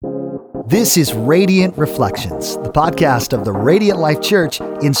This is Radiant Reflections, the podcast of the Radiant Life Church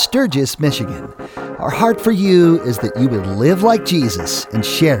in Sturgis, Michigan. Our heart for you is that you would live like Jesus and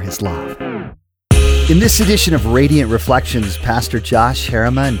share his love. In this edition of Radiant Reflections, Pastor Josh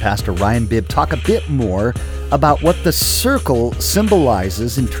Harima and Pastor Ryan Bibb talk a bit more about what the circle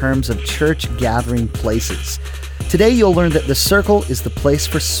symbolizes in terms of church gathering places. Today you'll learn that the circle is the place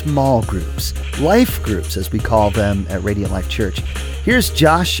for small groups, life groups as we call them at Radiant Life Church. Here's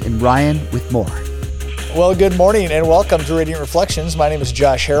Josh and Ryan with more. Well, good morning and welcome to Radiant Reflections. My name is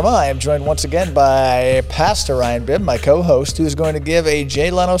Josh Harima. I am joined once again by Pastor Ryan Bibb, my co-host, who is going to give a Jay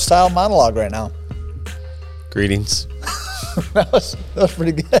Leno-style monologue right now. Greetings. that was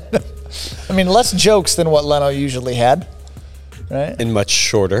pretty good. I mean, less jokes than what Leno usually had, right? And much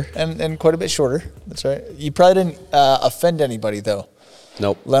shorter. And quite a bit shorter. That's right. You probably didn't offend anybody, though.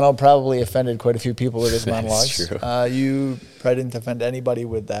 Nope. Leno probably offended quite a few people with his monologues. That's true. You probably didn't offend anybody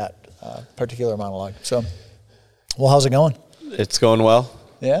with that particular monologue. So, well, how's it going? It's going well.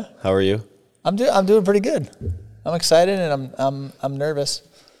 Yeah. How are you? I'm doing pretty good. I'm excited and I'm nervous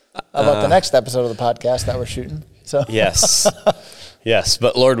about the next episode of the podcast that we're shooting. So Yes. Yes,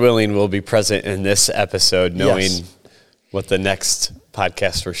 but Lord willing, we'll be present in this episode knowing what the next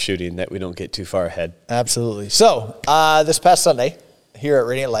podcast we're shooting, that we don't get too far ahead. Absolutely. So this past Sunday here at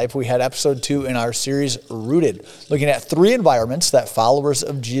Radiant Life, we had episode 2 in our series Rooted, looking at 3 environments that followers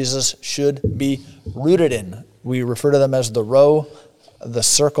of Jesus should be rooted in. We refer to them as the row, the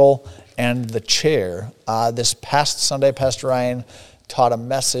circle, and the chair. This past Sunday, Pastor Ryan taught a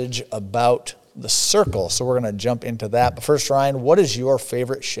message about the circle, so we're going to jump into that. But first, Ryan, what is your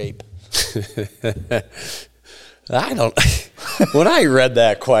favorite shape? When I read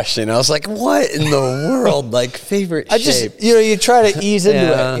that question, I was like, what in the world? Like, favorite shape? You try to ease into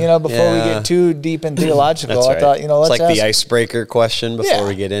it, before we get too deep and theological. That's right. I thought, let's it's like the icebreaker question before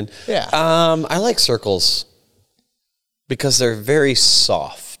we get in. Yeah. I like circles because they're very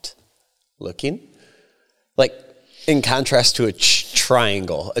soft looking. Like, in contrast to a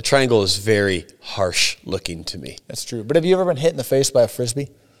triangle. A triangle is very harsh looking to me. That's true. But have you ever been hit in the face by a Frisbee?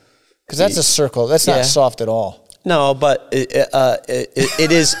 Because that's a circle. That's not soft at all. No, but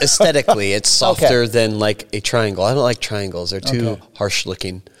it is aesthetically. It's softer than like a triangle. I don't like triangles. They're too harsh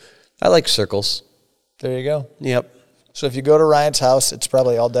looking. I like circles. There you go. Yep. So if you go to Ryan's house, it's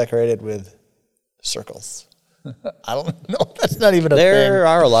probably all decorated with circles. I don't know. That's not even a thing. There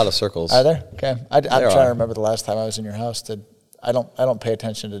are a lot of circles. Are there? Okay. I'm trying to remember the last time I was in your house. I don't pay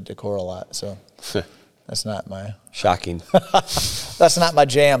attention to decor a lot, so that's not my... Shocking. That's not my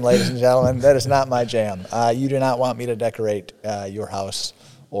jam, ladies and gentlemen. That is not my jam. You do not want me to decorate your house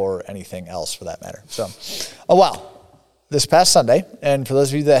or anything else for that matter. So, this past Sunday, and for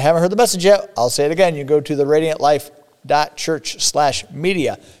those of you that haven't heard the message yet, I'll say it again. You go to the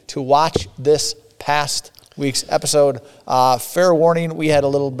radiantlife.church/media to watch this past week's episode. Fair warning, we had a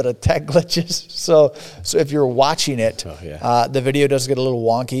little bit of tech glitches, so if you're watching it, the video does get a little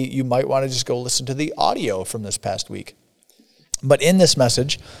wonky. You might want to just go listen to the audio from this past week. But in this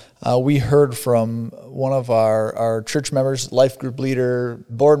message, we heard from one of our church members, life group leader,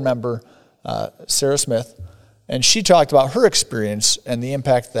 board member, Sarah Smith, and she talked about her experience and the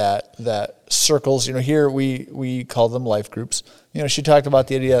impact that circles, here we call them life groups. She talked about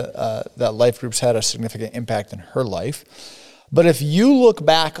the idea that life groups had a significant impact in her life. But if you look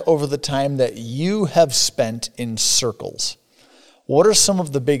back over the time that you have spent in circles, what are some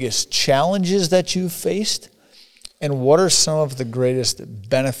of the biggest challenges that you've faced? And what are some of the greatest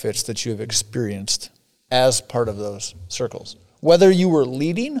benefits that you have experienced as part of those circles? Whether you were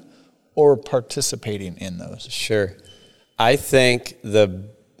leading or participating in those. Sure. I think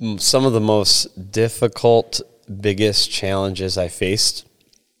some of the most difficult, biggest challenges I faced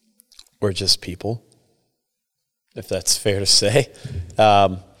were just people, if that's fair to say.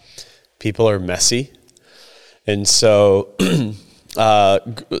 People are messy. And so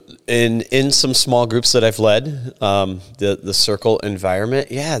in some small groups that I've led, the circle environment,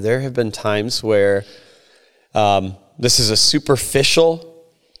 there have been times where this is a superficial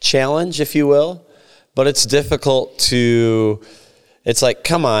challenge, if you will, but it's difficult it's like,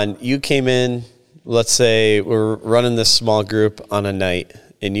 come on, you came in, let's say we're running this small group on a night,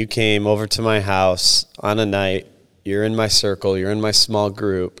 and you came over to my house on a night, you're in my circle, you're in my small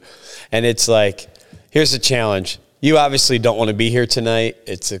group, and it's like, here's the challenge. You obviously don't want to be here tonight.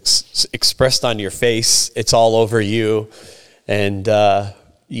 It's expressed on your face. It's all over you, and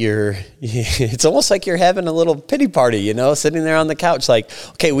it's almost like you're having a little pity party, sitting there on the couch like,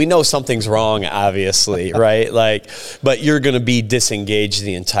 okay, we know something's wrong, obviously, right? But you're going to be disengaged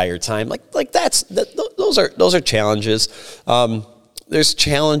the entire time. Those are challenges. There's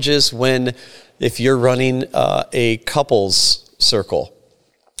challenges if you're running a couples circle,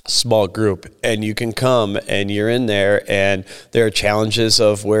 small group, and you can come and you're in there, and there are challenges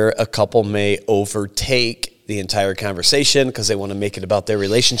of where a couple may overtake the entire conversation because they want to make it about their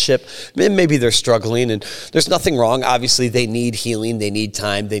relationship. Maybe they're struggling, and there's nothing wrong. Obviously, they need healing. They need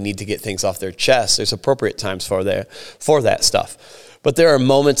time. They need to get things off their chest. There's appropriate times for that stuff. But there are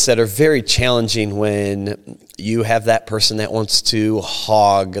moments that are very challenging when you have that person that wants to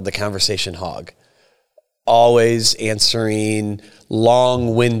hog the conversation always answering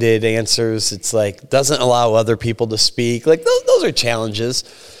long-winded answers. It's like, doesn't allow other people to speak. Like, those are challenges.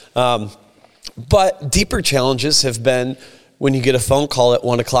 But deeper challenges have been when you get a phone call at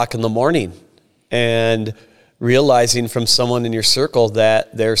 1 o'clock in the morning and realizing from someone in your circle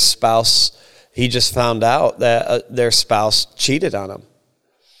that their spouse, he just found out that their spouse cheated on him.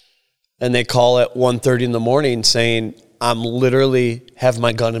 And they call at 1:30 in the morning saying, I'm literally have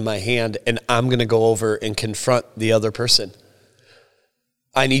my gun in my hand and I'm going to go over and confront the other person.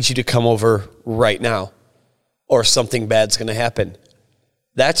 I need you to come over right now or something bad's going to happen.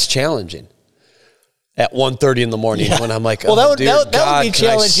 That's challenging. At 1:30 in the morning when I'm like, that would be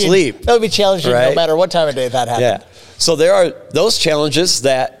challenging. Sleep? That would be challenging right? No matter what time of day that happened. Yeah. So there are those challenges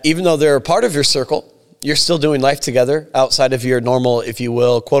that even though they're a part of your circle, you're still doing life together outside of your normal, if you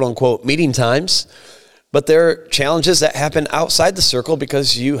will, quote unquote, meeting times. But there are challenges that happen outside the circle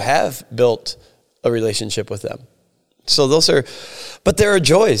because you have built a relationship with them. So but there are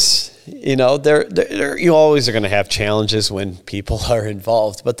joys, you always are going to have challenges when people are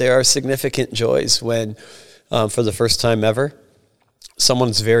involved, but there are significant joys when, for the first time ever,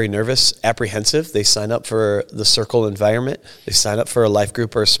 someone's very nervous, apprehensive. They sign up for the circle environment. They sign up for a life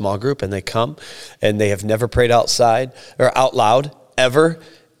group or a small group, and they come, and they have never prayed outside or out loud ever.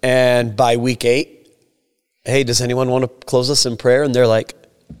 And by week 8, hey, does anyone want to close us in prayer? And they're like,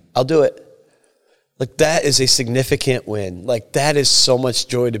 I'll do it. Like, that is a significant win. Like, that is so much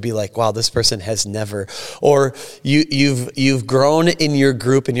joy to be like, wow, this person has never, or you've grown in your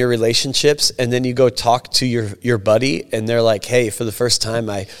group and your relationships, and then you go talk to your buddy, and they're like, hey, for the first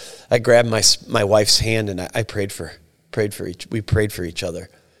time, I grabbed my wife's hand and I prayed for each other.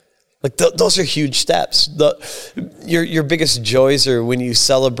 Like, those are huge steps. Your biggest joys are when you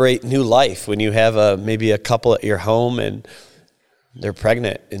celebrate new life, when you have maybe a couple at your home and they're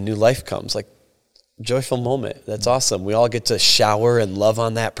pregnant and new life comes. Like, joyful moment. That's awesome. We all get to shower and love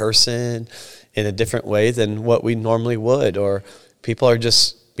on that person in a different way than what we normally would, or people are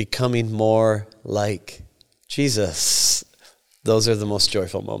just becoming more like Jesus. Those are the most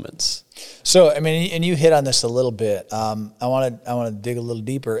joyful moments. So, I mean, and you hit on this a little bit. I want to dig a little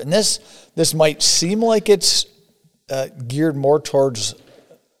deeper, and this might seem like it's geared more towards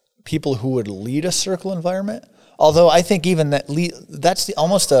people who would lead a circle environment. Although I think even that's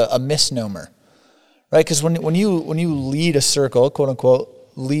almost a misnomer. Right, because when you lead a circle, quote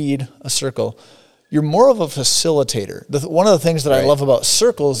unquote, lead a circle, you're more of a facilitator. One of the things that I love about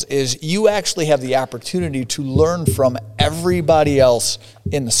circles is you actually have the opportunity to learn from everybody else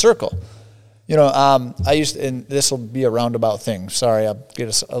in the circle. And this will be a roundabout thing. Sorry, I'll get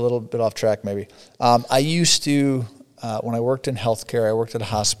us a little bit off track maybe. I used to, when I worked in healthcare, I worked at a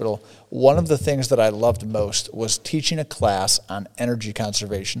hospital. One of the things that I loved most was teaching a class on energy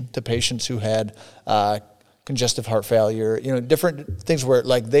conservation to patients who had congestive heart failure, different things where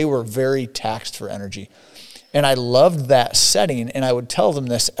like they were very taxed for energy. And I loved that setting, and I would tell them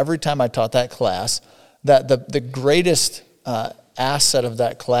this every time I taught that class, that the greatest asset of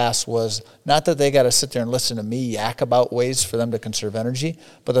that class was not that they got to sit there and listen to me yak about ways for them to conserve energy,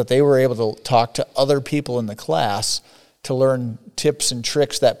 but that they were able to talk to other people in the class to learn tips and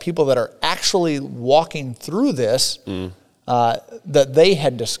tricks that people that are actually walking through this, that they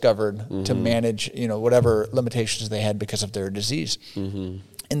had discovered to manage, whatever limitations they had because of their disease. Mm-hmm.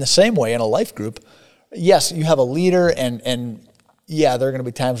 In the same way, in a life group, yes, you have a leader, and yeah, there are going to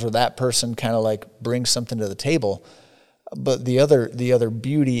be times where that person kind of like brings something to the table. But the other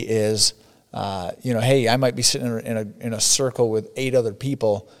beauty is, hey, I might be sitting in a circle with 8 other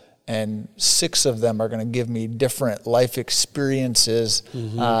people, and 6 of them are going to give me different life experiences.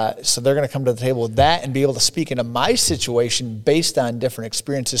 Mm-hmm. So they're going to come to the table with that and be able to speak into my situation based on different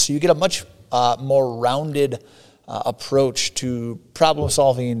experiences. So you get a much more rounded approach to problem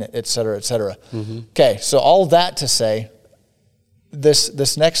solving, et cetera, et cetera. Mm-hmm. Okay, so all that to say,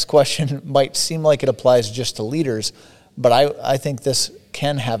 this next question might seem like it applies just to leaders, but I think this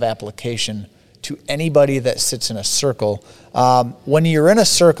can have application to anybody that sits in a circle. When you're in a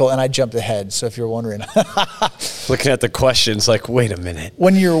circle, and I jumped ahead, so if you're wondering. Looking at the questions like, wait a minute.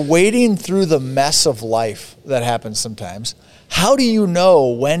 When you're wading through the mess of life that happens sometimes, how do you know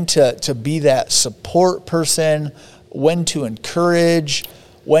when to be that support person, when to encourage,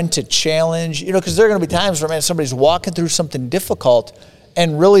 when to challenge? Because there are going to be times where, man, somebody's walking through something difficult,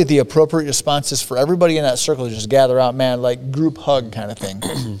 and really the appropriate response is for everybody in that circle to just gather out, man, like group hug kind of thing.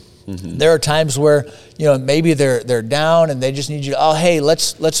 Mm-hmm. There are times where, maybe they're down and they just need you to, hey,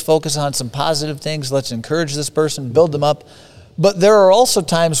 let's focus on some positive things. Let's encourage this person, build them up. But there are also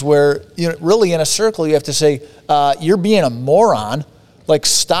times where, really in a circle, you have to say, you're being a moron. Like,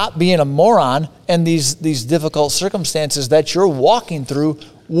 stop being a moron, and these difficult circumstances that you're walking through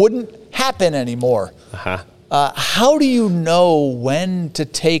wouldn't happen anymore. Uh-huh. How do you know when to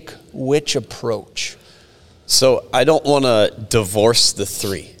take which approach? So I don't want to divorce the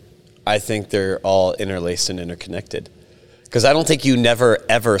three. I think they're all interlaced and interconnected. Because I don't think you never,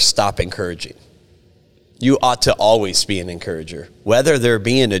 ever stop encouraging. You ought to always be an encourager. Whether they're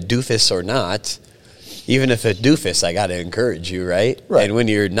being a doofus or not, even if a doofus, I got to encourage you, right? And when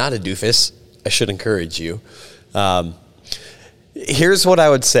you're not a doofus, I should encourage you. Here's what I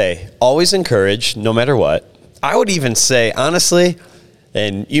would say. Always encourage, no matter what. I would even say, honestly,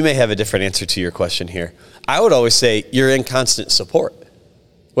 and you may have a different answer to your question here, I would always say you're in constant support,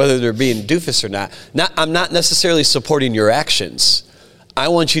 whether they're being doofus or not. I'm not necessarily supporting your actions. I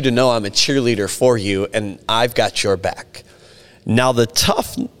want you to know I'm a cheerleader for you, and I've got your back. Now, the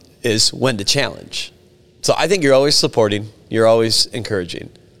tough is when to challenge. So I think you're always supporting, you're always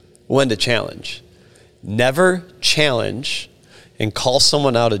encouraging. When to challenge. Never challenge and call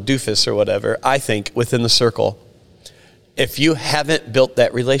someone out a doofus or whatever, I think, within the circle, if you haven't built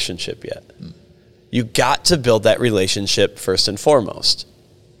that relationship yet. You got to build that relationship first and foremost.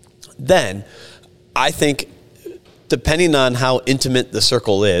 Then, I think, depending on how intimate the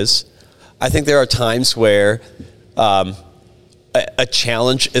circle is, I think there are times where a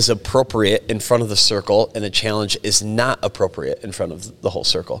challenge is appropriate in front of the circle and a challenge is not appropriate in front of the whole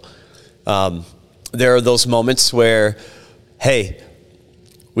circle. There are those moments where, hey,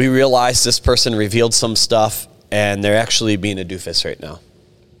 we realize this person revealed some stuff and they're actually being a doofus right now.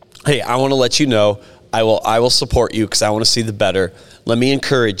 Hey, I want to let you know, I will support you because I want to see the better. Let me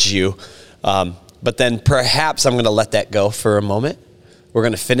encourage you. But then perhaps I'm going to let that go for a moment. We're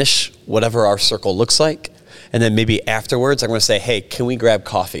going to finish whatever our circle looks like. And then maybe afterwards, I'm going to say, hey, can we grab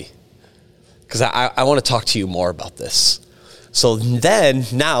coffee? Because I want to talk to you more about this. So then,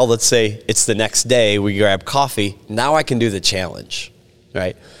 now let's say it's the next day, we grab coffee. Now I can do the challenge,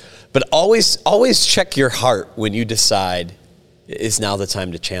 right? But always check your heart when you decide, is now the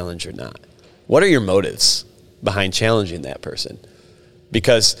time to challenge or not? What are your motives behind challenging that person?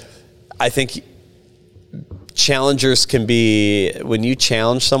 Because I think challengers can be, when you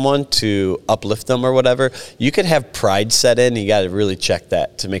challenge someone to uplift them or whatever, you could have pride set in. You got to really check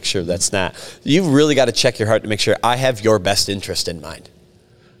that to make sure that's not. You've really got to check your heart to make sure I have your best interest in mind,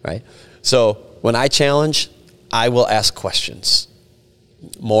 right? So when I challenge, I will ask questions,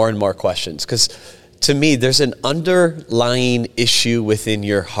 more and more questions, because to me, there's an underlying issue within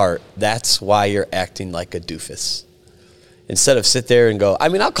your heart. That's why you're acting like a doofus. Instead of sit there and go,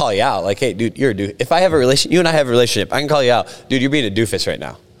 I'll call you out. Like, hey, dude, you're a doofus. If I have a relationship, you and I have a relationship, I can call you out. Dude, you're being a doofus right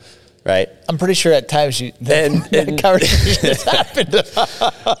now, right? I'm pretty sure at times that conversation has happened.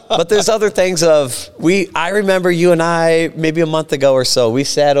 But there's other things I remember you and I, maybe a month ago or so, we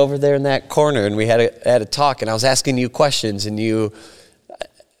sat over there in that corner and we had a talk, and I was asking you questions, and you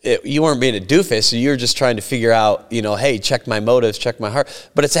weren't being a doofus. So you were just trying to figure out, hey, check my motives, check my heart.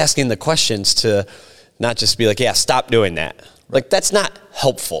 But it's asking the questions to not just be like, yeah, stop doing that. Right. Like, that's not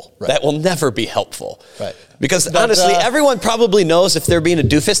helpful. Right. That will never be helpful. Right. Because honestly, everyone probably knows if they're being a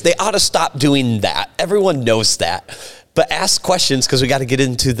doofus, they ought to stop doing that. Everyone knows that. But ask questions, because we got to get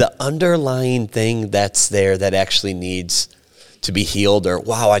into the underlying thing that's there that actually needs to be healed, or,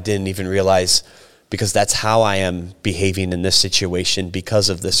 wow, I didn't even realize, because that's how I am behaving in this situation because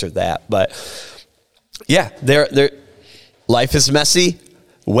of this or that. But yeah, life is messy.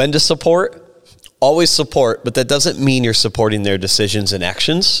 When to support? Always support, but that doesn't mean you're supporting their decisions and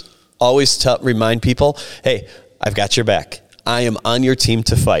actions. Always remind people, hey, I've got your back. I am on your team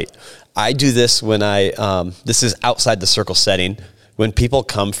to fight. I do this when this is outside the circle setting, when people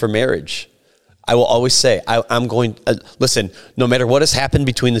come for marriage. I will always say, I'm going, listen, no matter what has happened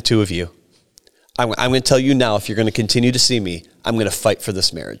between the two of you, I'm going to tell you now, if you're going to continue to see me, I'm going to fight for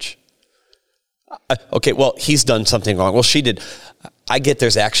this marriage. Okay, well, he's done something wrong. Well, she did. I get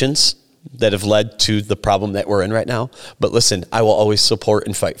there's actions. that have led to the problem that we're in right now. But listen, I will always support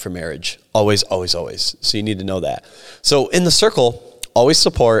and fight for marriage. Always, always, always. So you need to know that. So in the circle, always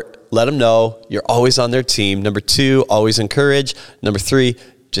support, let them know you're always on their team. Number 2, always encourage. Number 3,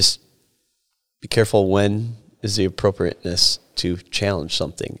 just be careful when is the appropriateness to challenge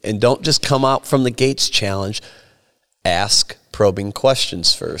something. And don't just come out from the gates challenge. Ask probing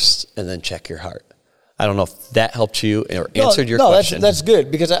questions first and then check your heart. I don't know if that helped you or answered your question. No, that's good,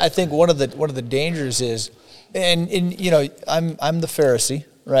 because I think one of the dangers is, and you know, I'm the Pharisee,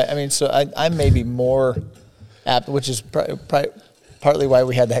 right? I mean, so I'm maybe more apt, which is partly why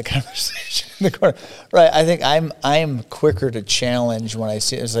we had that conversation in the corner, right? I think I'm quicker to challenge when I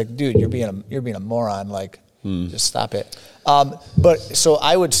see it. It's like, dude, you're being a moron. Like, just stop it. But so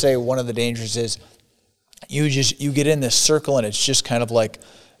I would say one of the dangers is you get in this circle and it's just kind of like,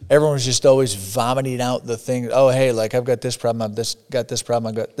 everyone's just always vomiting out the thing. Oh, hey, like I've got this problem, I've got this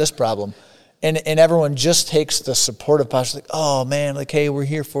problem. And everyone just takes the supportive posture, like, oh man, like, hey, we're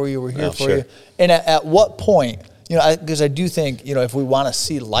here for you, you. And at what point, you know, because I do think, you know, if we want to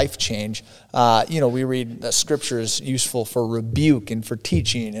see life change, you know, we read that Scripture is useful for rebuke and for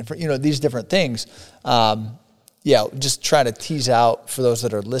teaching and for, you know, these different things. Yeah, just try to tease out for those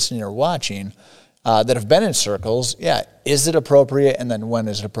that are listening or watching, that have been in circles, is it appropriate, and then when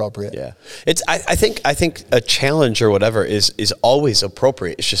is it appropriate? Yeah, it's. I think a challenge or whatever is always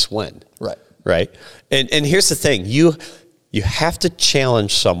appropriate. It's just when. Right. And here's the thing: you have to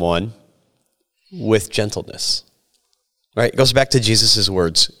challenge someone with gentleness. Right. It goes back to Jesus'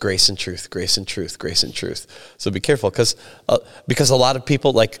 words: grace and truth, grace and truth, grace and truth. So be careful, because a lot of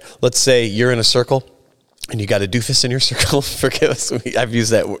people, like, let's say you're in a circle. And you got a doofus in your circle, forgive us. I've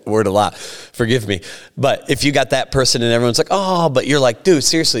used that word a lot. Forgive me. But if you got that person and everyone's like, oh, but you're like, dude,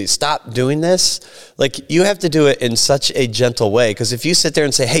 seriously, stop doing this. Like, you have to do it in such a gentle way. Because if you sit there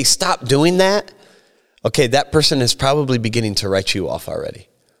and say, hey, stop doing that, okay, that person is probably beginning to write you off already.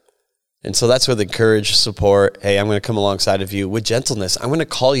 And so that's where the encourage, support, hey, I'm going to come alongside of you with gentleness. I'm going to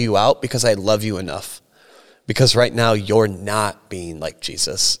call you out because I love you enough. Because right now you're not being like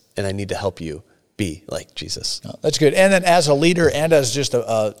Jesus, and I need to help you be like Jesus. Oh, that's good. And then as a leader and as just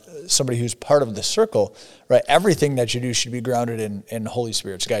somebody who's part of the circle, right, everything that you do should be grounded in Holy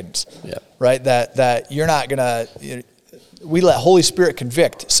Spirit's guidance. Yeah. Right? That you're not going to, we let Holy Spirit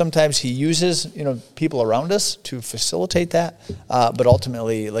convict. Sometimes he uses, you know, people around us to facilitate that. But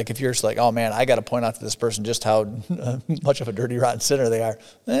ultimately, like, if you're just like, oh man, I got to point out to this person just how much of a dirty, rotten sinner they are.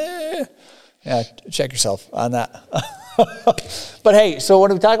 Yeah, check yourself on that. But hey, so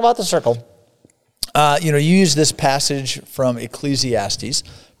when we talk about the circle, you know, you use this passage from Ecclesiastes,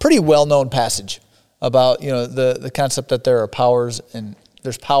 pretty well-known passage about, you know, the concept that there are powers and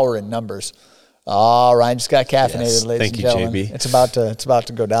there's power in numbers. Oh, Ryan just got caffeinated, ladies and gentlemen. JB. It's about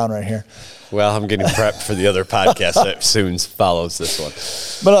to go down right here. Well, I'm getting prepped for the other podcast that soon follows this one.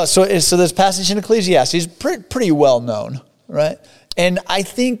 But so this passage in Ecclesiastes is pretty well-known, right? And I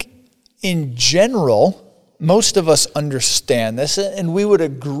think in general, most of us understand this, and we would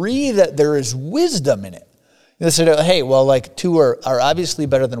agree that there is wisdom in it. They said, hey, well, like, two are obviously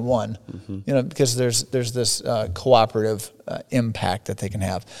better than one, you know, because there's this cooperative impact that they can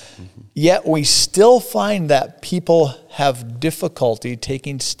have. Yet we still find that people have difficulty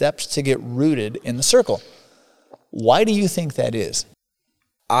taking steps to get rooted in the circle. Why do you think that is?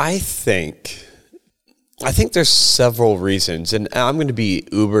 I think there's several reasons, and I'm going to be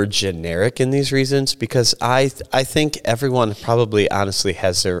uber generic in these reasons, because I think everyone probably honestly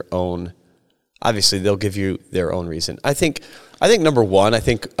has their own. Obviously, they'll give you their own reason. I think number one,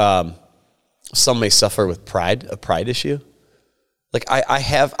 some may suffer with pride, a pride issue. Like, I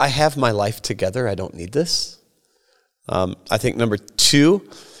have my life together. I don't need this. I think number two,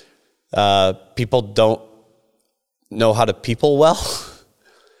 people don't know how to people well,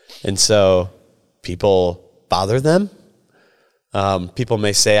 and so people bother them. People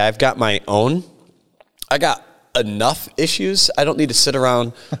may say, I've got my own. I got enough issues. I don't need to sit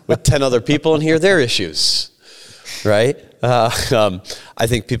around with 10 other people and hear their issues, right? I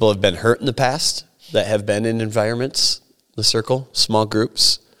think people have been hurt in the past that have been in environments, the circle, small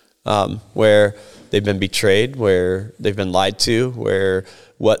groups, where they've been betrayed, where they've been lied to, where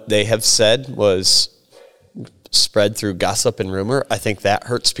what they have said was spread through gossip and rumor. I think that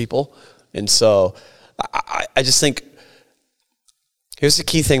hurts people. And so I just think, here's the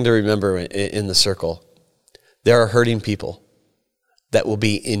key thing to remember in the circle. There are hurting people that will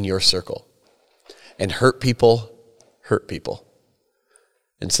be in your circle. And hurt people hurt people.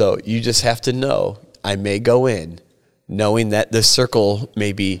 And so you just have to know, I may go in knowing that this circle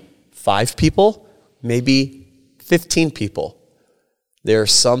may be 5 people, maybe 15 people. There are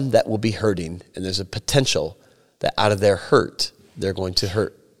some that will be hurting, and there's a potential that out of their hurt, they're going to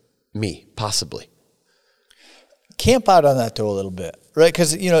hurt me, possibly. Camp out on that, though, a little bit, right?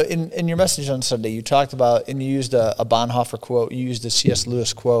 Because, in your message on Sunday, you talked about, and you used a Bonhoeffer quote, you used a C.S.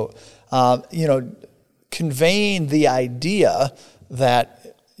 Lewis quote, conveying the idea that,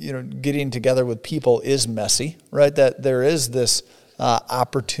 getting together with people is messy, right? That there is this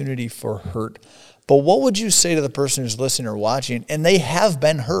opportunity for hurt. But what would you say to the person who's listening or watching, and they have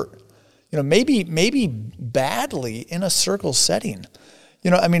been hurt, maybe badly in a circle setting?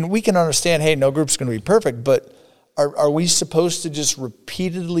 We can understand, hey, no group's going to be perfect, but are we supposed to just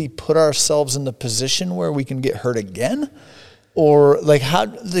repeatedly put ourselves in the position where we can get hurt again? Or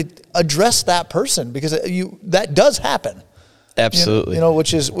address that person, because that does happen. Absolutely.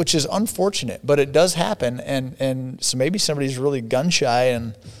 Which is unfortunate, but it does happen. And so maybe somebody's really gun shy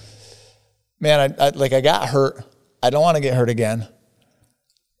and, man, I got hurt. I don't want to get hurt again.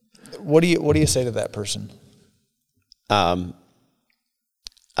 What do you say to that person?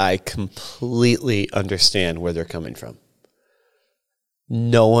 I completely understand where they're coming from.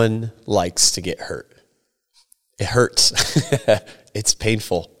 No one likes to get hurt. It hurts. It's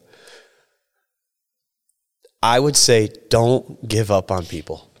painful. I would say don't give up on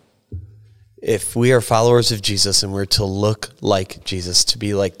people. If we are followers of Jesus and we're to look like Jesus, to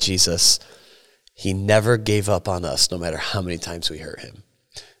be like Jesus, he never gave up on us no matter how many times we hurt him.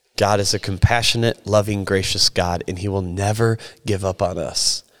 God is a compassionate, loving, gracious God, and he will never give up on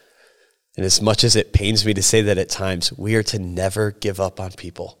us. And as much as it pains me to say that at times, we are to never give up on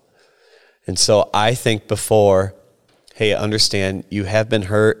people. And so I think before, hey, understand, you have been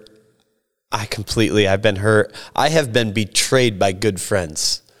hurt. I've been hurt. I have been betrayed by good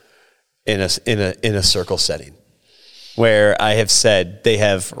friends in a circle setting where I have said they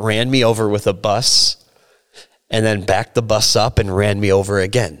have ran me over with a bus and then backed the bus up and ran me over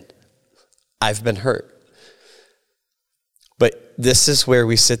again. I've been hurt. But this is where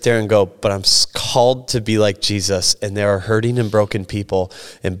we sit there and go, but I'm called to be like Jesus, and there are hurting and broken people.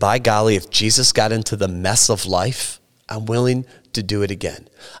 And by golly, if Jesus got into the mess of life, I'm willing to do it again.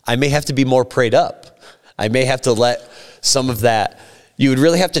 I may have to be more prayed up. I may have to let some of that. You would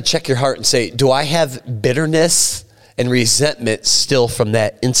really have to check your heart and say, do I have bitterness and resentment still from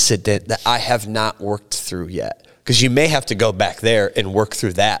that incident that I have not worked through yet? Because you may have to go back there and work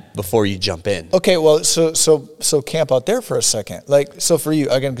through that before you jump in. Okay, well, so camp out there for a second. So for you,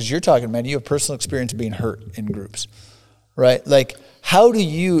 again, because you're talking, man, you have personal experience being hurt in groups, right? How do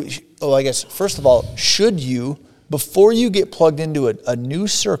you, I guess, first of all, should you, before you get plugged into a new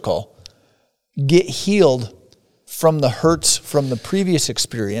circle, get healed from the hurts from the previous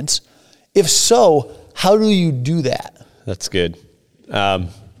experience? If so, how do you do that? That's good.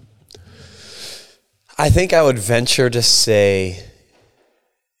 I think I would venture to say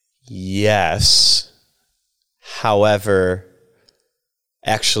yes. However,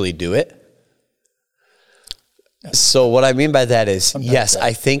 actually do it. So what I mean by that is, yes,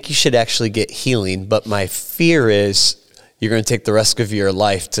 I think you should actually get healing, but my fear is you're going to take the rest of your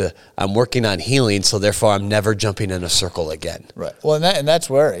life I'm working on healing, so therefore I'm never jumping in a circle again. Right. Well, and that's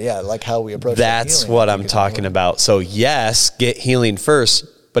where, how we approach That's what I'm talking about. So yes, get healing first,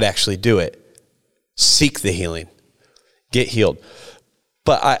 but actually do it. Seek the healing. Get healed.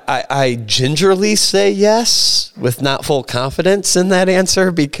 But I gingerly say yes with not full confidence in that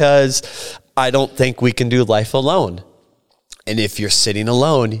answer because I don't think we can do life alone. And if you're sitting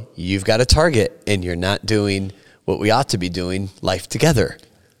alone, you've got a target and you're not doing what we ought to be doing, life together.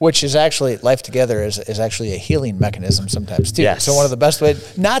 Which is actually, life together is actually a healing mechanism sometimes too. Yes. So one of the best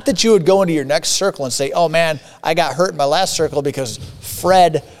ways, not that you would go into your next circle and say, oh man, I got hurt in my last circle because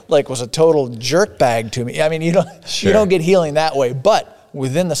Fred was a total jerk bag to me. I mean, you don't get healing that way, but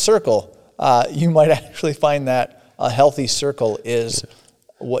within the circle, you might actually find that a healthy circle is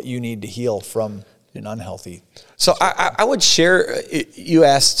what you need to heal from an unhealthy. So I would share, you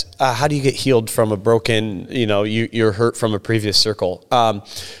asked, how do you get healed from a broken, you're hurt from a previous circle. I'm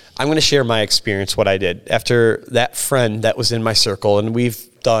going to share my experience, what I did. After that friend that was in my circle, and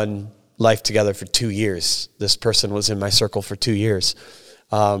we've done life together for 2 years. This person was in my circle for 2 years.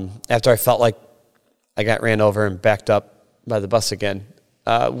 After I felt like I got ran over and backed up by the bus again,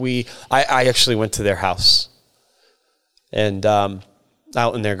 I actually went to their house and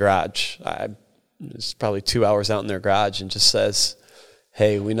out in their garage. It's probably 2 hours out in their garage and just says,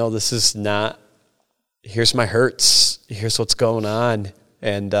 hey, we know this is not, here's my hurts, here's what's going on.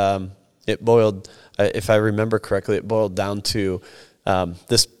 And it boiled, if I remember correctly, it boiled down to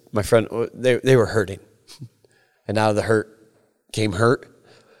my friend, they were hurting. And out of the hurt came hurt.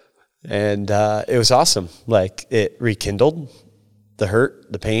 And it was awesome. It rekindled the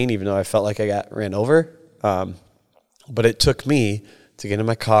hurt, the pain, even though I felt like I got ran over. But it took me to get in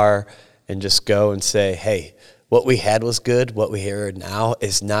my car and just go and say, hey, what we had was good. What we hear now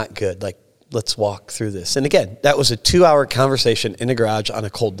is not good. Like, let's walk through this. And again, that was a 2-hour conversation in a garage on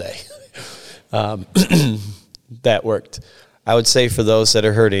a cold day. That worked. I would say for those that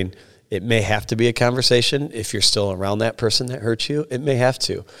are hurting, it may have to be a conversation. If you're still around that person that hurt you, it may have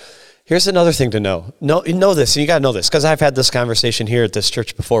to. Here's another thing to know. You know this, and you got to know this, because I've had this conversation here at this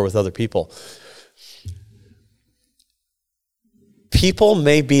church before with other people. People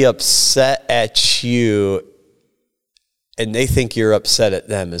may be upset at you, and they think you're upset at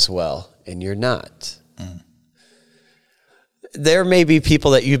them as well, and you're not. There may be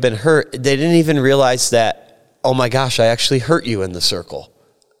people that you've been hurt. They didn't even realize that, oh my gosh, I actually hurt you in the circle.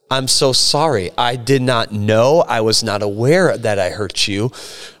 I'm so sorry. I did not know. I was not aware that I hurt you.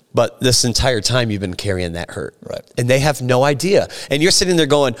 But this entire time you've been carrying that hurt. Right. And they have no idea. And you're sitting there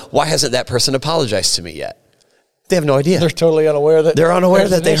going, why hasn't that person apologized to me yet? They have no idea. They're totally unaware that they're unaware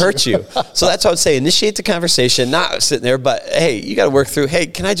that they hurt you. So that's what I would say. Initiate the conversation, not sitting there, but hey, you got to work through, hey,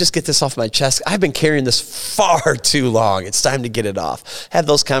 can I just get this off my chest? I've been carrying this far too long. It's time to get it off. Have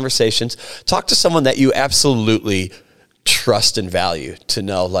those conversations. Talk to someone that you absolutely trust and value to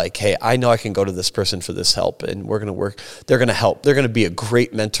know, like, hey, I know I can go to this person for this help, and we're going to work. They're going to help. They're going to be a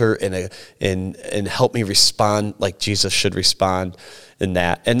great mentor and help me respond like Jesus should respond in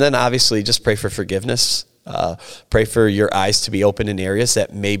that. And then obviously just pray for forgiveness. Pray for your eyes to be open in areas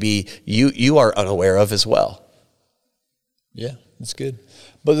that maybe you are unaware of as well. Yeah, that's good.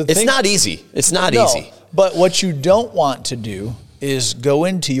 But it's not easy. It's not easy. But what you don't want to do is go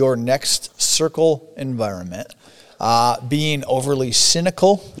into your next circle environment being overly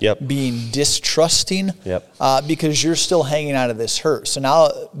cynical, being distrusting, because you're still hanging out of this hurt. So now,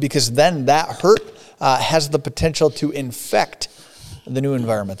 because then that hurt has the potential to infect the new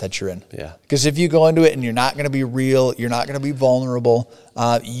environment that you're in. Yeah. Because if you go into it and you're not going to be real, you're not going to be vulnerable,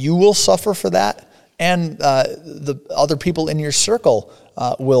 you will suffer for that. And the other people in your circle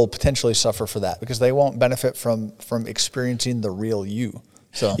will potentially suffer for that because they won't benefit from experiencing the real you.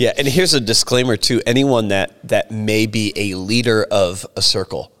 So yeah, and here's a disclaimer to anyone that may be a leader of a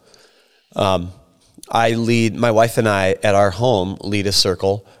circle. My wife and I at our home lead a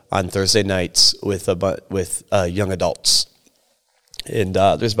circle on Thursday nights with young adults. And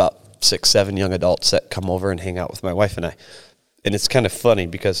there's about 6-7 young adults that come over and hang out with my wife and I. And it's kind of funny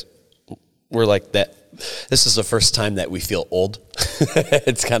because we're like that. This is the first time that we feel old.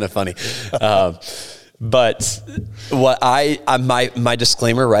 It's kind of funny. But what my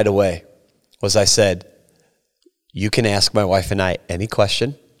disclaimer right away was I said, you can ask my wife and I any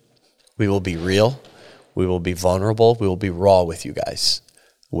question. We will be real. We will be vulnerable. We will be raw with you guys.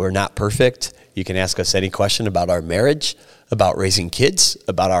 We're not perfect. You can ask us any question about our marriage, about raising kids,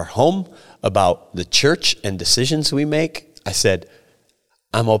 about our home, about the church and decisions we make. I said,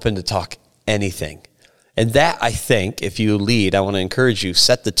 I'm open to talk anything. And that, I think, if you lead, I want to encourage you,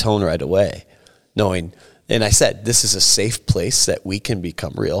 set the tone right away, knowing, and I said, this is a safe place that we can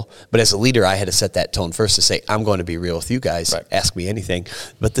become real. But as a leader, I had to set that tone first to say, I'm going to be real with you guys. Right. Ask me anything.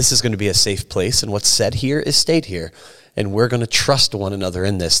 But this is going to be a safe place, and what's said here is stayed here. And we're going to trust one another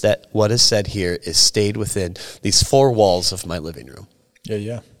in this, that what is said here is stayed within these 4 walls of my living room.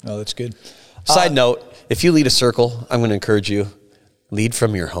 Yeah. No, that's good. Side note, if you lead a circle, I'm going to encourage you, lead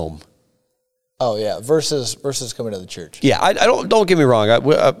from your home. Oh, yeah, versus coming to the church. Yeah, I don't get me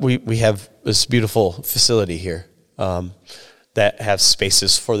wrong. We have this beautiful facility here that have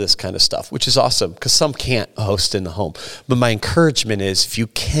spaces for this kind of stuff, which is awesome because some can't host in the home. But my encouragement is if you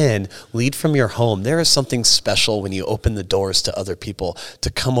can lead from your home, there is something special when you open the doors to other people to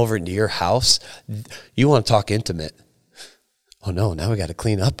come over into your house. You want to talk intimate. Oh no! Now we got to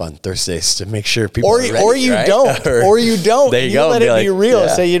clean up on Thursdays to make sure people are ready, or you right? don't. There you go. Let it be real.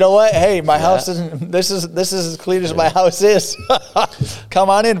 Say, you know what? Hey, my house isn't. This is as clean as my house is. Come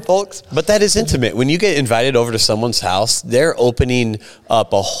on in, folks. But that is intimate. When you get invited over to someone's house, they're opening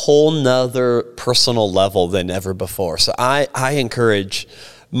up a whole nother personal level than ever before. So I encourage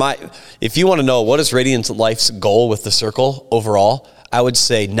if you want to know what is Radiant Life's goal with the circle overall, I would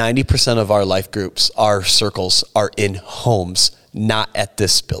say 90% of our life groups, our circles, are in homes, not at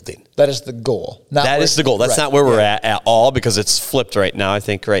this building. That is the goal. That is the goal. That's not where we're at all because it's flipped right now. I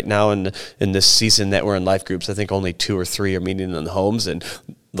think right now in this season that we're in life groups, I think only 2 or 3 are meeting in the homes and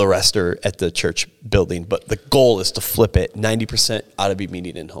the rest are at the church building. But the goal is to flip it. 90% ought to be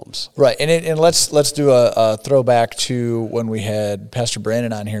meeting in homes. Right. And let's do a throwback to when we had Pastor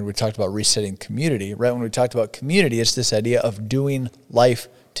Brandon on here and we talked about resetting community. Right. When we talked about community, it's this idea of doing life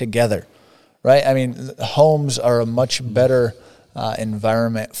together. Right. I mean, homes are a much better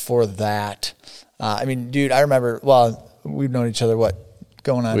environment for that. I mean, dude, I remember, we've known each other,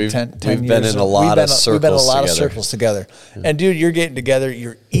 going on 10 years. We've been in a lot of circles together. Yeah. And dude, you're getting together,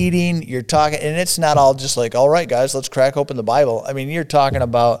 you're eating, you're talking, and it's not all just like, all right, guys, let's crack open the Bible. I mean, you're talking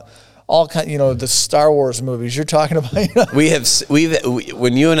about all kind, the Star Wars movies. You're talking about.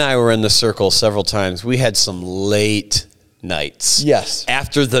 When you and I were in the circle several times, we had some late nights. Yes.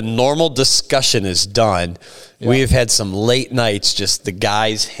 After the normal discussion is done, we have had some late nights, just the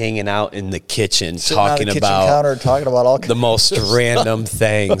guys hanging out in the kitchen, talking about all the most random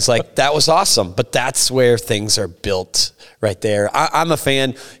things. Like, that was awesome. But that's where things are built right there. I'm a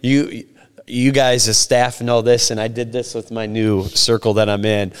fan. You guys as staff know this, and I did this with my new circle that I'm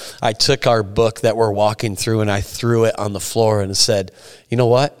in. I took our book that we're walking through and I threw it on the floor and said, you know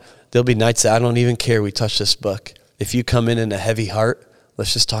what? There'll be nights that I don't even care we touch this book. If you come in a heavy heart,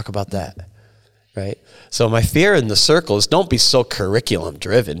 let's just talk about that, right? So my fear in the circle is don't be so curriculum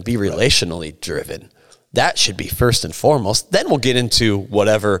driven, be relationally driven. That should be first and foremost. Then we'll get into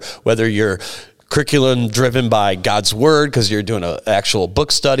whether you're curriculum driven by God's word because you're doing an actual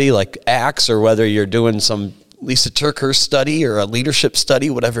book study like Acts, or whether you're doing some Lisa Turkhurst study or a leadership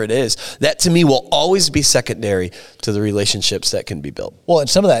study, whatever it is. That to me will always be secondary to the relationships that can be built. Well, and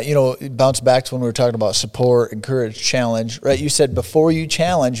some of that, it bounced back to when we were talking about support, encourage, challenge, right? You said before you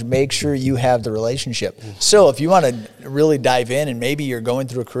challenge, make sure you have the relationship. So if you want to really dive in and maybe you're going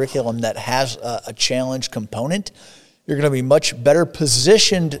through a curriculum that has a challenge component, you're going to be much better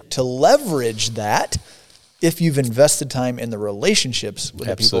positioned to leverage that if you've invested time in the relationships with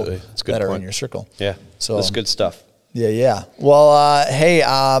the people that are in your circle. Yeah, so that's good stuff. Yeah. Well, hey,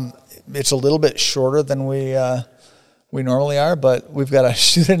 it's a little bit shorter than we normally are, but we've got to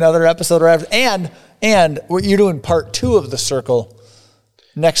shoot another episode. And you're doing part 2 of the circle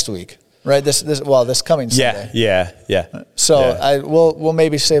next week, right? This coming Sunday. Yeah. So we'll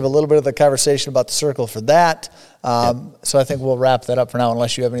maybe save a little bit of the conversation about the circle for that. So I think we'll wrap that up for now,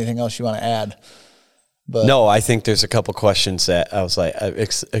 unless you have anything else you want to add. But no, I think there's a couple questions that I was like,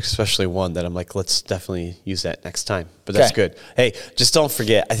 especially one that I'm like, let's definitely use that next time. But that's good. Hey, just don't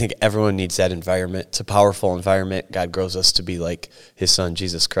forget, I think everyone needs that environment. It's a powerful environment. God grows us to be like his son,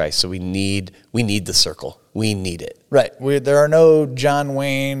 Jesus Christ. So we need the circle. We need it. Right. There are no John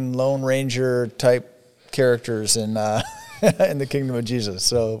Wayne, Lone Ranger type characters in in the kingdom of Jesus.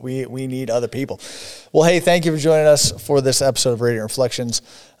 So we need other people. Well, hey, thank you for joining us for this episode of Radiant Reflections.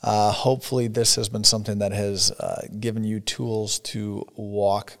 Hopefully this has been something that has given you tools to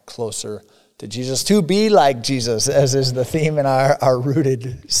walk closer to Jesus, to be like Jesus, as is the theme in our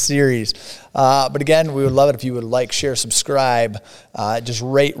Rooted series. But again, we would love it if you would like, share, subscribe, just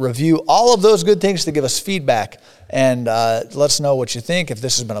rate, review, all of those good things to give us feedback. And let us know what you think, if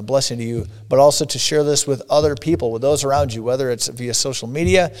this has been a blessing to you, but also to share this with other people, with those around you, whether it's via social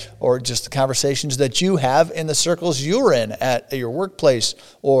media or just the conversations that you have in the circles you're in at your workplace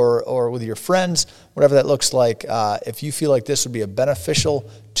or with your friends, whatever that looks like. If you feel like this would be a beneficial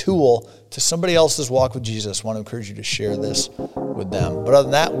tool to somebody else's walk with Jesus, I want to encourage you to share this with them. But other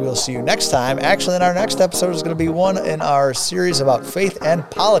than that, we'll see you next time. Actually, in our next episode is going to be one in our series about faith and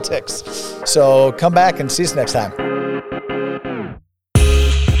politics. So come back and see us next time.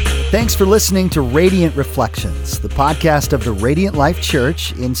 Thanks for listening to Radiant Reflections, the podcast of the Radiant Life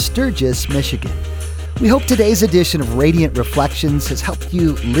Church in Sturgis, Michigan. We hope today's edition of Radiant Reflections has helped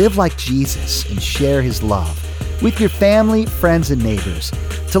you live like Jesus and share his love with your family, friends, and neighbors.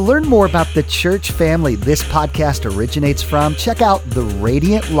 To learn more about the church family this podcast originates from, check out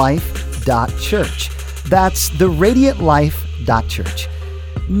theradiantlife.church. That's theradiantlife.church.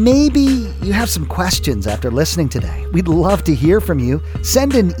 Maybe you have some questions after listening today. We'd love to hear from you.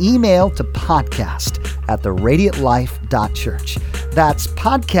 Send an email to podcast@theradiantlife.church. That's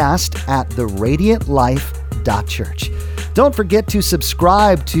podcast@theradiantlife.church. Don't forget to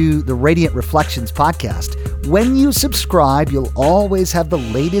subscribe to the Radiant Reflections podcast. When you subscribe, you'll always have the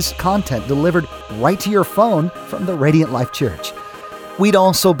latest content delivered right to your phone from the Radiant Life Church. We'd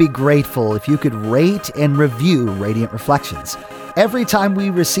also be grateful if you could rate and review Radiant Reflections. Every time we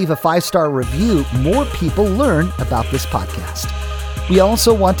receive a 5-star review, more people learn about this podcast. We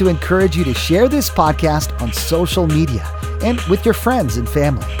also want to encourage you to share this podcast on social media and with your friends and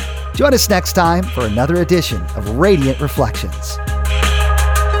family. Join us next time for another edition of Radiant Reflections.